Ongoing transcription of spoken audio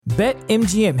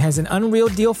BetMGM has an unreal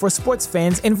deal for sports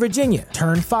fans in Virginia.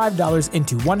 Turn $5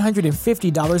 into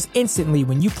 $150 instantly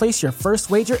when you place your first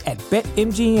wager at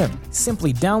BetMGM.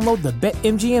 Simply download the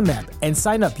BetMGM app and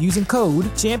sign up using code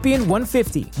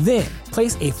Champion150. Then,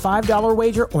 place a $5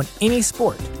 wager on any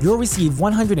sport. You'll receive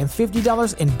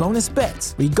 $150 in bonus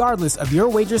bets, regardless of your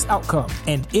wager's outcome.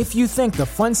 And if you think the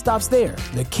fun stops there,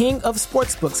 the King of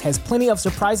Sportsbooks has plenty of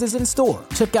surprises in store.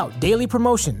 Check out daily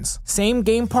promotions,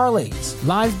 same-game parlays,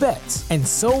 live bets, and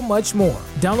so much more.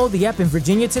 Download the app in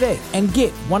Virginia today and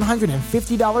get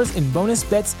 $150 in bonus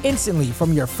bets instantly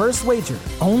from your first wager.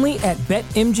 Only at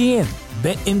BetMGM.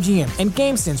 BetMGM and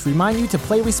GameSense remind you to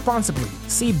play responsibly.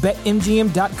 See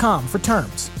BetMGM.com for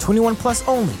terms. 21 plus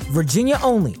only. Virginia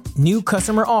only. New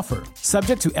customer offer.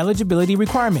 Subject to eligibility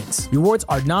requirements. Rewards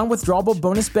are non-withdrawable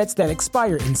bonus bets that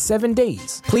expire in 7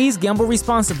 days. Please gamble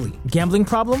responsibly. Gambling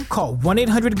problem? Call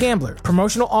 1-800-GAMBLER.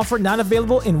 Promotional offer not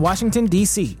available in Washington,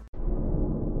 D.C.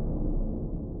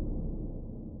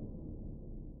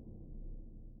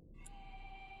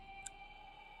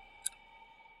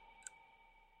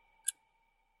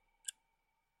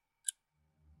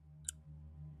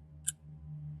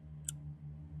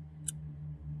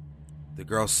 The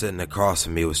girl sitting across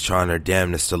from me was trying her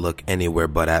damnedest to look anywhere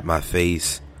but at my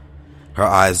face. Her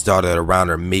eyes darted around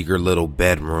her meager little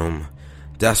bedroom,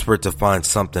 desperate to find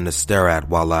something to stare at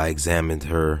while I examined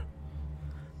her.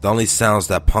 The only sounds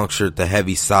that punctured the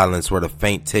heavy silence were the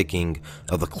faint ticking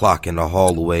of the clock in the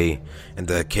hallway and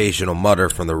the occasional mutter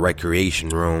from the recreation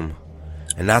room.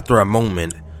 And after a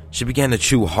moment, she began to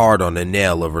chew hard on the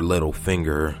nail of her little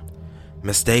finger.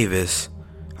 "Miss Davis,"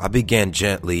 I began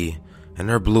gently, and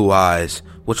her blue eyes,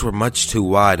 which were much too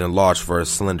wide and large for her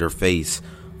slender face,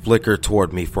 flickered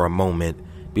toward me for a moment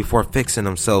before fixing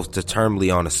themselves determinedly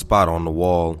on a spot on the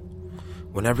wall.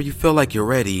 "Whenever you feel like you're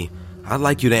ready, I'd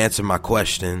like you to answer my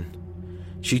question."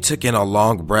 She took in a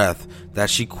long breath that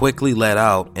she quickly let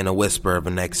out in a whisper of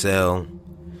an exhale,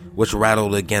 which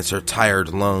rattled against her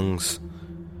tired lungs.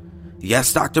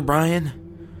 "Yes, Dr. Bryan?"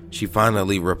 she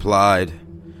finally replied.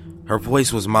 Her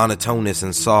voice was monotonous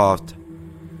and soft.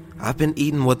 "I've been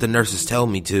eating what the nurses tell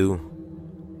me to."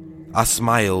 I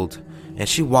smiled, and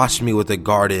she watched me with a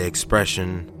guarded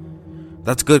expression.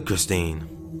 "That's good, Christine."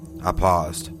 I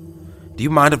paused. "Do you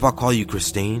mind if I call you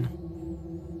Christine?"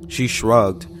 She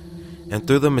shrugged, and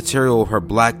through the material of her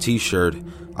black t-shirt,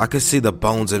 I could see the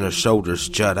bones in her shoulders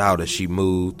jut out as she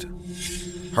moved.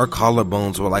 Her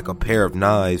collarbones were like a pair of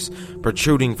knives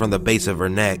protruding from the base of her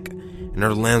neck, and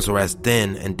her limbs were as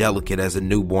thin and delicate as a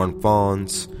newborn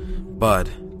fawn's. But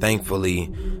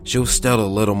thankfully, she was still a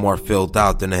little more filled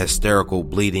out than the hysterical,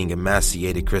 bleeding,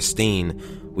 emaciated Christine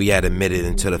we had admitted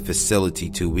into the facility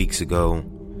 2 weeks ago,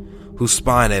 whose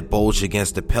spine had bulged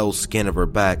against the pale skin of her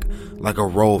back like a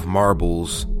row of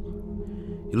marbles.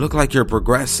 "You look like you're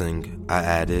progressing," I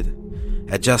added,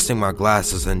 adjusting my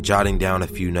glasses and jotting down a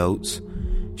few notes.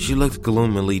 She looked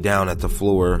gloomily down at the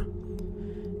floor.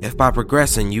 "If by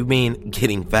progressing you mean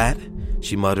getting fat,"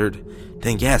 she muttered,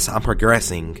 "then yes, I'm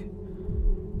progressing."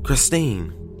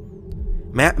 "Christine,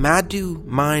 may I do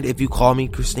mind if you call me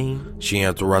Christine?" she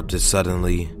interrupted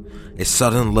suddenly, a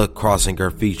sudden look crossing her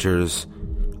features.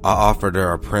 I offered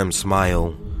her a prim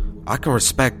smile. "I can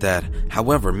respect that.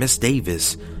 However, Miss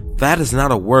Davis, fat is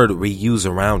not a word we use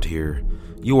around here.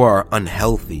 You are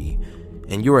unhealthy,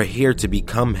 and you are here to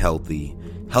become healthy.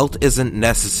 Health isn't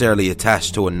necessarily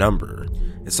attached to a number.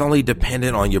 It's only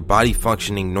dependent on your body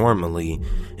functioning normally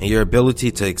and your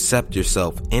ability to accept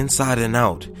yourself inside and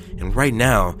out. And right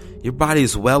now, your body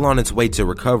is well on its way to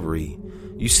recovery.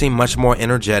 You seem much more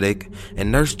energetic,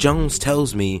 and Nurse Jones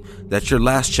tells me that your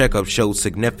last checkup showed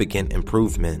significant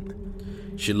improvement."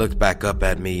 She looked back up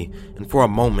at me, and for a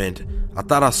moment, I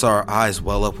thought I saw her eyes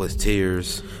well up with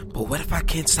tears. "But what if I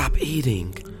can't stop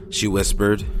eating?" she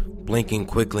whispered, blinking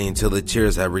quickly until the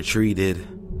tears had retreated.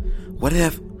 "What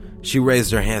if—" She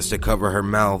raised her hands to cover her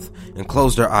mouth and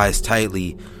closed her eyes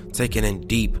tightly, taking in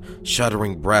deep,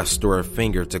 shuddering breaths through her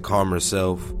finger to calm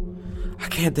herself. "I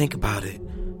can't think about it,"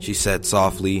 she said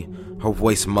softly, her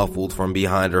voice muffled from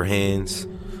behind her hands.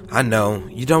 "I know,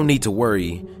 you don't need to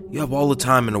worry. You have all the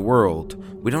time in the world.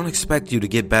 We don't expect you to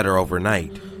get better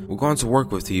overnight. We're going to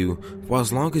work with you for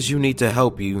as long as you need to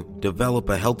help you develop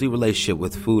a healthy relationship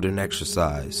with food and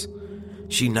exercise."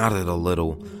 She nodded a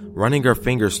little, running her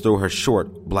fingers through her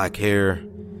short, black hair.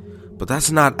 "But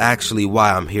that's not actually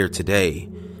why I'm here today.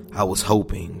 I was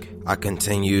hoping," I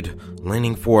continued,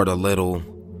 leaning forward a little,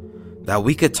 "that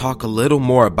we could talk a little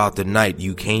more about the night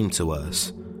you came to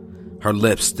us." Her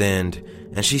lips thinned,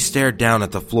 and she stared down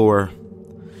at the floor.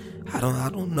 I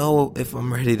don't know if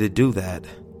I'm ready to do that."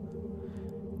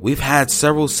 We've had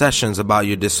several sessions about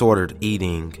your disordered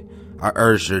eating, I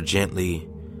urged her gently.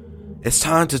 It's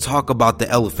time to talk about the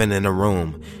elephant in the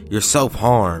room, your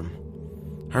self-harm.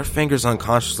 Her fingers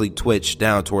unconsciously twitched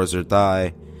down towards her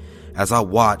thigh as I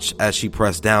watched as she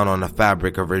pressed down on the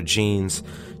fabric of her jeans,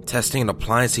 testing the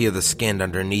pliancy of the skin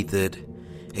underneath it.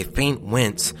 A faint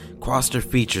wince crossed her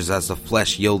features as the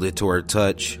flesh yielded to her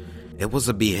touch. It was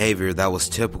a behavior that was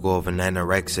typical of an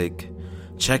anorexic,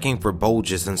 checking for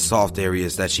bulges and soft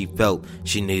areas that she felt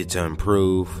she needed to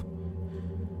improve.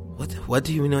 What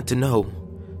do you want to know?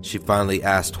 She finally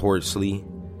asked hoarsely.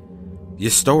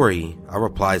 Your story, I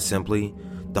replied simply.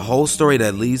 The whole story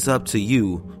that leads up to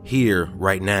you here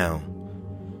right now.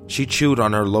 She chewed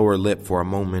on her lower lip for a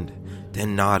moment,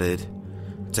 then nodded.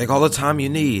 Take all the time you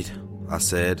need, I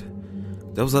said.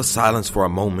 There was a silence for a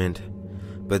moment,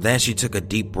 but then she took a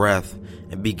deep breath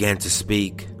and began to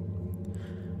speak.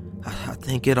 I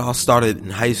think it all started in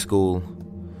high school.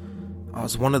 I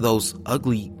was one of those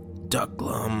ugly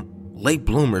late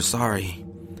bloomers, sorry,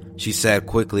 she said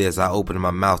quickly as I opened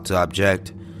my mouth to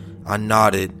object. I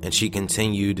nodded and she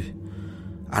continued.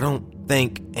 I don't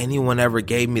think anyone ever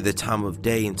gave me the time of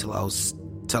day until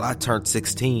I turned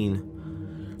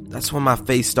 16. That's when my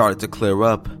face started to clear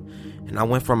up and I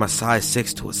went from a size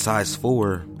 6 to a size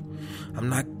 4. I'm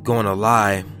not going to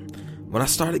lie. When I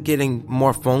started getting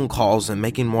more phone calls and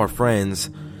making more friends,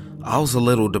 I was a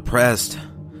little depressed.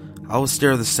 I was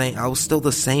still the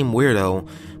same weirdo,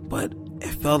 but it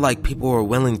felt like people were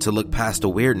willing to look past the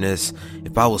weirdness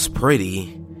if I was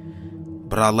pretty.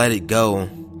 But I let it go.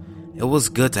 It was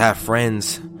good to have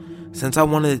friends. Since I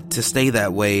wanted to stay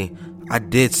that way, I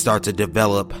did start to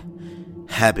develop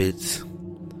habits.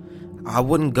 I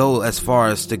wouldn't go as far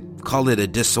as to call it a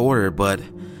disorder, but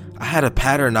I had a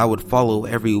pattern I would follow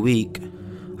every week.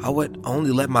 I would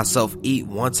only let myself eat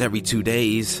once every 2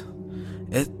 days.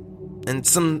 In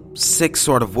some sick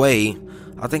sort of way,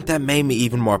 I think that made me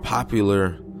even more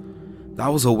popular. That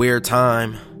was a weird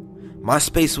time.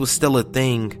 MySpace was still a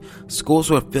thing. Schools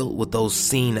were filled with those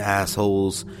scene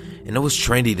assholes, and it was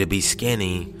trendy to be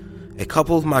skinny. A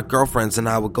couple of my girlfriends and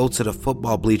I would go to the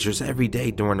football bleachers every day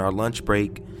during our lunch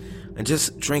break and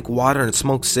just drink water and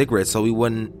smoke cigarettes so we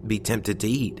wouldn't be tempted to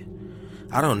eat.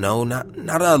 I don't know, now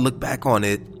that I look back on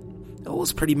it, it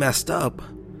was pretty messed up.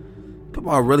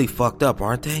 People are really fucked up,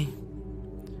 aren't they?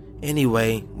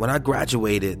 Anyway, when I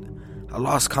graduated, I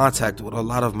lost contact with a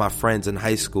lot of my friends in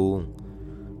high school.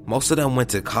 Most of them went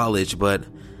to college, but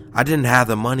I didn't have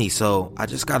the money, so I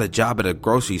just got a job at a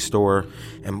grocery store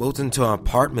and moved into an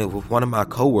apartment with one of my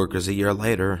coworkers a year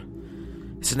later.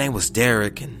 His name was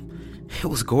Derek, and it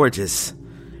was gorgeous,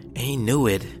 and he knew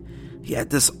it. He had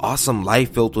this awesome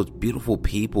life filled with beautiful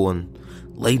people and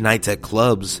late nights at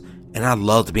clubs, and I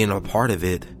loved being a part of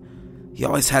it. He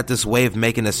always had this way of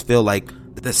making us feel like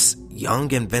this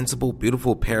young, invincible,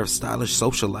 beautiful pair of stylish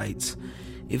socialites,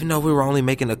 even though we were only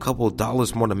making a couple of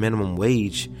dollars more than minimum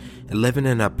wage and living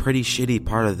in a pretty shitty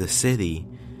part of the city.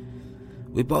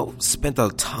 We both spent a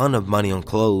ton of money on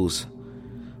clothes.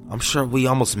 I'm sure we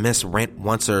almost missed rent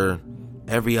once or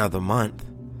every other month.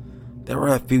 There were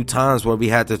a few times where we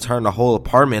had to turn the whole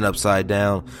apartment upside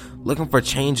down, looking for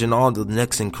change in all the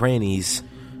nooks and crannies.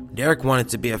 Derek wanted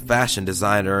to be a fashion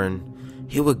designer, and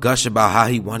he would gush about how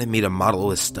he wanted me to model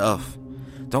his stuff.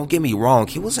 Don't get me wrong,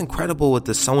 he was incredible with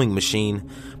the sewing machine,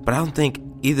 but I don't think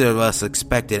either of us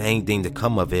expected anything to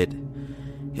come of it.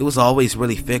 He was always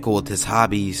really fickle with his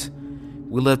hobbies.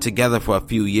 We lived together for a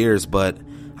few years, but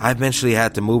I eventually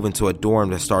had to move into a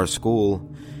dorm to start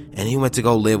school, and he went to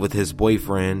go live with his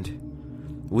boyfriend.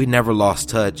 We never lost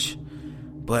touch,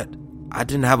 but I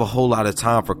didn't have a whole lot of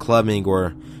time for clubbing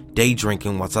or day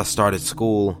drinking once I started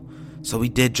school, so we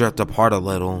did drift apart a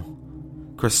little.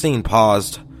 Christine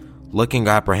paused, looking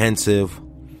apprehensive,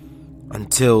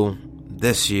 until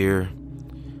this year,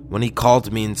 when he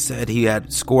called me and said he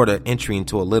had scored an entry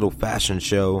into a little fashion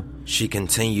show. She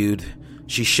continued.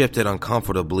 She shifted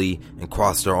uncomfortably and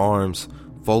crossed her arms,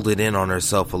 folded in on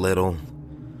herself a little.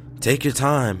 Take your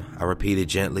time, I repeated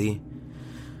gently.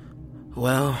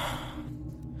 Well,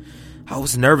 I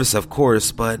was nervous, of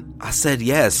course, but I said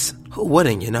yes. Who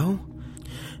wouldn't, you know?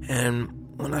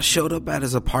 And when I showed up at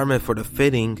his apartment for the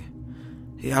fitting,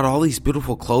 he had all these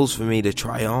beautiful clothes for me to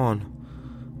try on.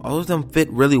 All of them fit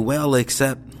really well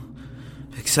except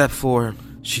for...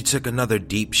 She took another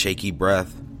deep, shaky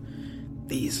breath.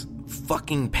 These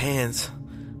fucking pants.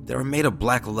 They were made of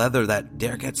black leather that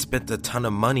Derek had spent a ton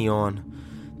of money on.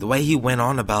 The way he went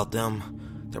on about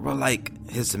them, they were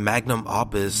like his magnum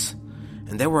opus.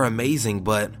 And they were amazing,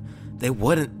 but they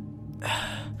wouldn't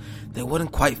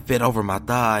quite fit over my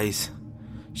thighs.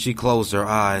 She closed her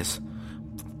eyes.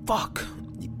 Fuck.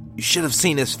 You should have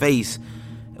seen his face.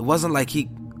 It wasn't like he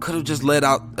could have just let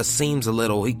out the seams a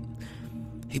little.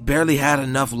 He barely had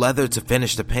enough leather to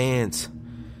finish the pants.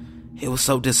 He was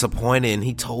so disappointed, and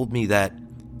he told me that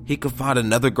he could find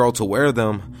another girl to wear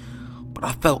them. But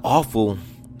I felt awful,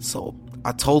 so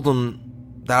I told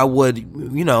him that I would,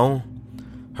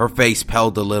 Her face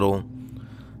paled a little.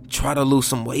 Try to lose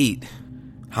some weight.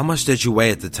 How much did you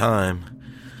weigh at the time?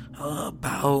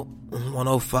 About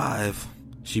 105.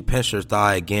 She pinched her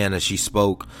thigh again as she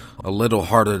spoke, a little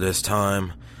harder this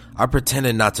time. I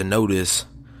pretended not to notice.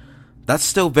 That's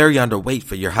still very underweight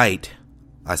for your height,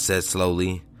 I said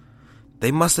slowly.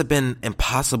 They must have been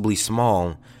impossibly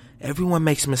small. Everyone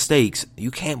makes mistakes.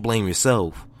 You can't blame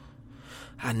yourself.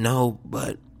 I know,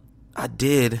 but I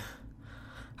did.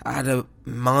 I had a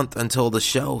month until the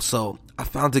show, so I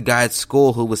found a guy at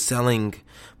school who was selling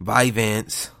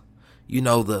Vyvanse.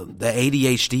 The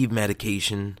ADHD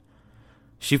medication.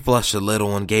 She flushed a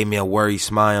little and gave me a worried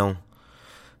smile.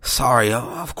 Sorry,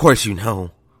 of course you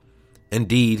know.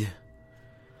 Indeed.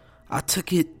 I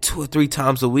took it 2 or 3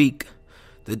 times a week.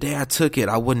 The day I took it,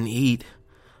 I wouldn't eat.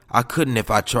 I couldn't if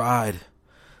I tried.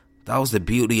 That was the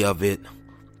beauty of it.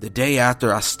 The day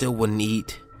after, I still wouldn't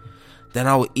eat. Then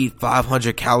I would eat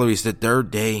 500 calories the third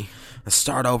day and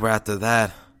start over after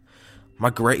that. My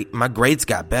grades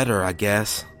got better, I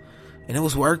guess, and it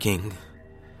was working.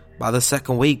 By the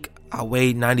second week, I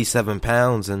weighed 97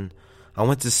 pounds, and I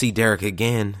went to see Derek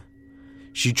again.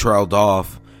 She trailed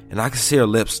off, and I could see her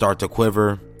lips start to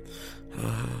quiver.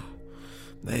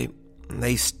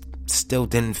 They still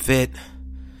didn't fit.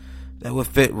 They would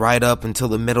fit right up until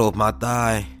the middle of my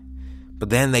thigh, but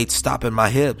then they'd stop at my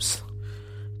hips.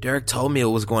 Derek told me it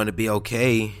was going to be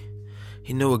okay.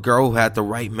 He knew a girl who had the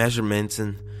right measurements,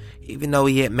 and even though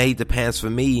he had made the pants for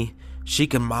me, she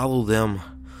could model them.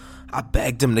 I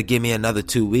begged him to give me another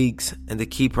 2 weeks and to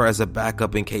keep her as a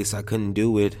backup in case I couldn't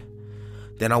do it.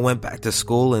 Then I went back to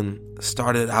school and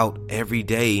started out every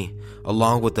day,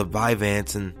 along with the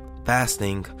Vyvanse and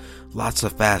fasting, lots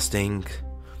of fasting.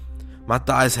 My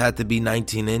thighs had to be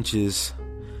 19 inches.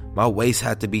 My waist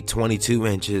had to be 22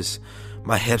 inches.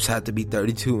 My hips had to be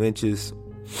 32 inches.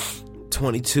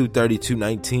 22, 32,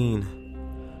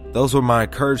 19. Those were my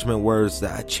encouragement words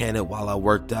that I chanted while I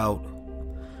worked out.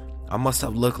 I must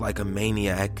have looked like a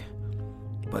maniac.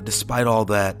 But despite all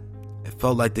that, it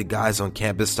felt like the guys on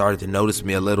campus started to notice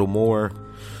me a little more.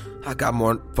 I got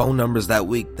more phone numbers that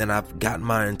week than I've gotten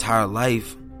my entire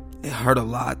life. It hurt a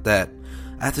lot that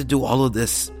I had to do all of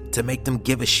this to make them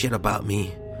give a shit about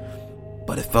me.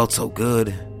 But it felt so good.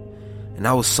 And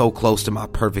I was so close to my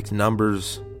perfect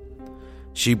numbers.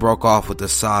 She broke off with a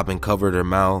sob and covered her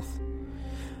mouth.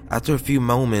 After a few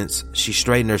moments, she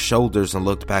straightened her shoulders and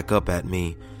looked back up at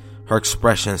me, her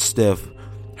expression stiff,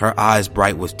 her eyes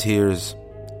bright with tears.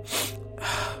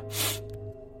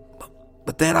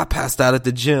 But then I passed out at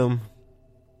the gym.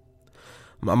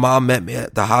 My mom met me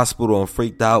at the hospital and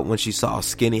freaked out when she saw how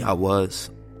skinny I was.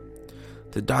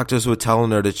 The doctors were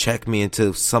telling her to check me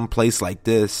into some place like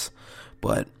this,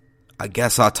 but I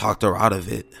guess I talked her out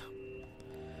of it.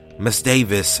 Miss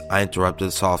Davis, I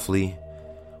interrupted softly,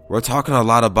 we're talking a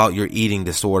lot about your eating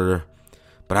disorder,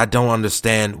 but I don't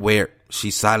understand where.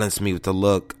 She silenced me with a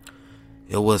look.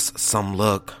 It was some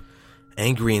look,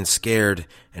 angry and scared,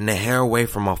 and a hair away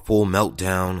from a full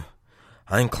meltdown.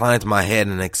 I inclined my head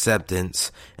in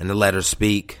acceptance and to let her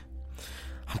speak.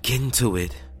 I'm getting to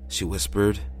it, she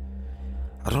whispered.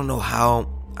 I don't know how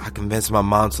I convinced my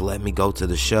mom to let me go to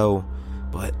the show,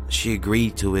 but she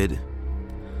agreed to it.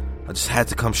 I just had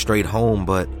to come straight home,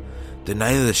 but the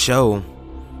night of the show,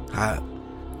 I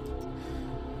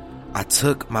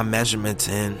took my measurements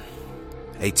and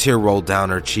a tear rolled down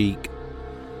her cheek.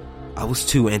 I was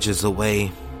 2 inches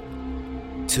away.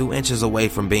 2 inches away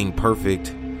from being perfect,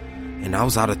 and I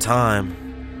was out of time.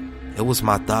 It was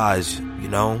my thighs,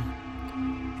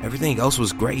 Everything else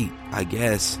was great, I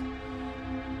guess.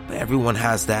 But everyone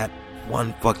has that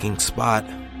one fucking spot.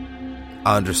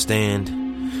 I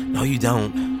understand. No, you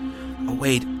don't. I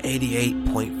weighed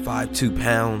 88.52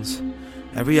 pounds.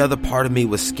 Every other part of me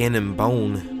was skin and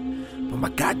bone. But my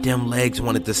goddamn legs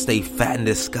wanted to stay fat and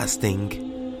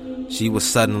disgusting. She was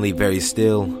suddenly very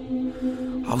still.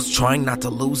 I was trying not to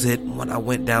lose it when I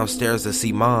went downstairs to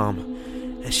see Mom.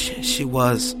 And she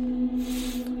was...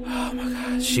 Oh my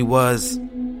God. She was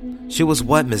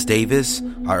what, Miss Davis?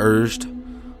 I urged.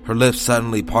 Her lips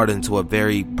suddenly parted into a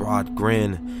very broad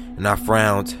grin, and I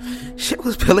frowned. She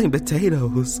was peeling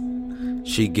potatoes.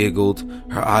 She giggled,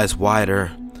 her eyes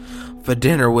wider. For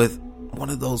dinner with one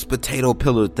of those potato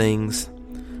peeler things.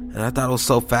 And I thought it was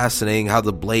so fascinating how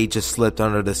the blade just slipped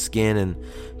under the skin and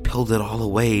peeled it all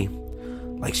away.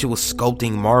 like she was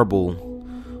sculpting marble.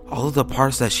 All of the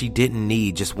parts that she didn't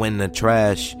need just went in the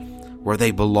trash where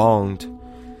they belonged.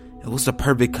 It was a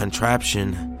perfect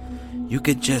contraption. You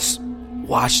could just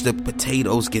watch the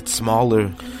potatoes get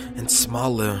smaller and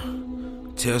smaller.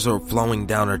 Tears were flowing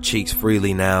down her cheeks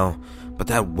freely now, but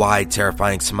that wide,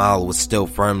 terrifying smile was still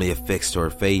firmly affixed to her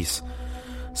face.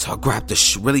 So I grabbed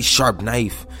a really sharp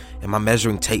knife and my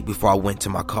measuring tape before I went to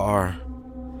my car.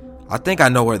 "I think I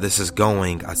know where this is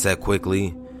going," I said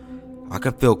quickly. I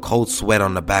could feel cold sweat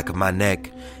on the back of my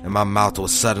neck, and my mouth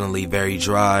was suddenly very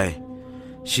dry.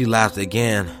 She laughed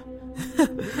again.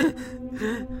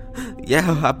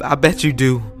 "Yeah, I bet you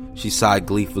do," she sighed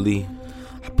gleefully.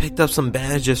 "I picked up some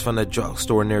bandages from the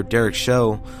drugstore near Derek's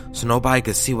show so nobody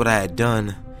could see what I had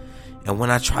done. And when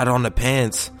I tried on the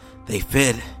pants, they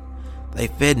fit. They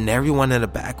fit, and everyone in the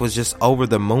back was just over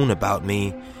the moon about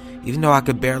me. Even though I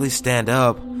could barely stand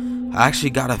up, I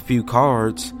actually got a few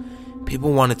cards.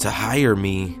 People wanted to hire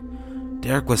me.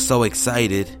 Derek was so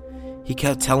excited. He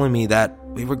kept telling me that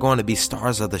we were going to be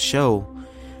stars of the show,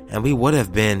 and we would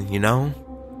have been, you know."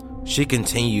 She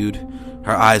continued,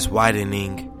 her eyes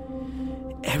widening.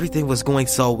 "Everything was going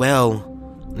so well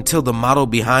until the model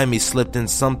behind me slipped in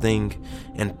something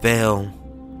and fell.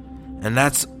 And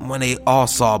that's when they all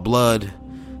saw blood.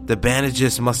 The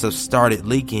bandages must have started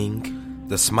leaking."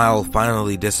 The smile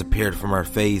finally disappeared from her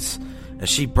face, and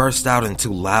she burst out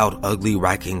into loud, ugly,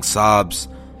 racking sobs.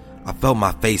 I felt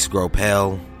my face grow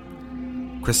pale.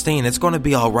 "Christine, it's going to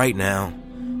be all right now,"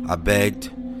 I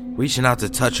begged, reaching out to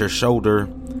touch her shoulder.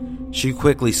 She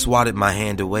quickly swatted my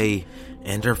hand away,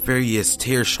 and her furious,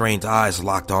 tear-strained eyes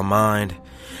locked on mine.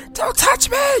 "Don't touch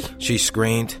me!" she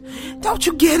screamed. "Don't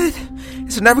you get it?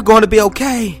 It's never going to be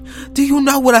okay. Do you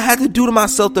know what I had to do to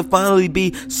myself to finally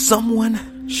be someone?"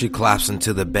 She collapsed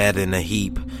into the bed in a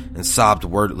heap and sobbed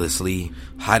wordlessly,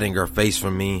 hiding her face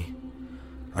from me.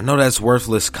 "I know that's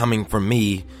worthless coming from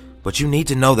me, but you need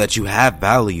to know that you have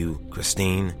value,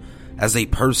 Christine, as a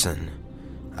person."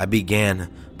 I began,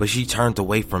 but she turned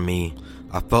away from me.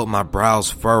 I felt my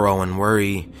brows furrow in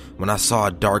worry when I saw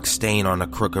a dark stain on the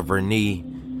crook of her knee.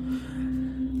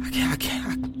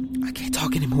 I can't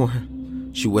talk anymore,"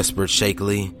 she whispered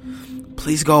shakily.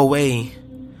 "Please go away."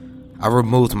 I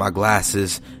removed my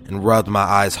glasses and rubbed my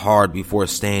eyes hard before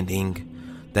standing,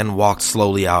 then walked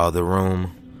slowly out of the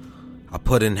room. I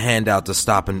put a hand out to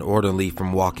stop an orderly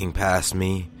from walking past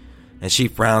me, and she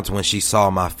frowned when she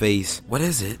saw my face. "What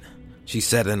is it?" she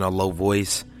said in a low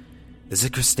voice. "Is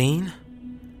it Christine?"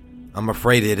 "I'm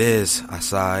afraid it is," I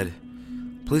sighed.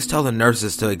 "Please tell the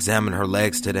nurses to examine her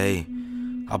legs today.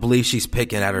 I believe she's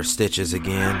picking at her stitches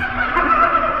again."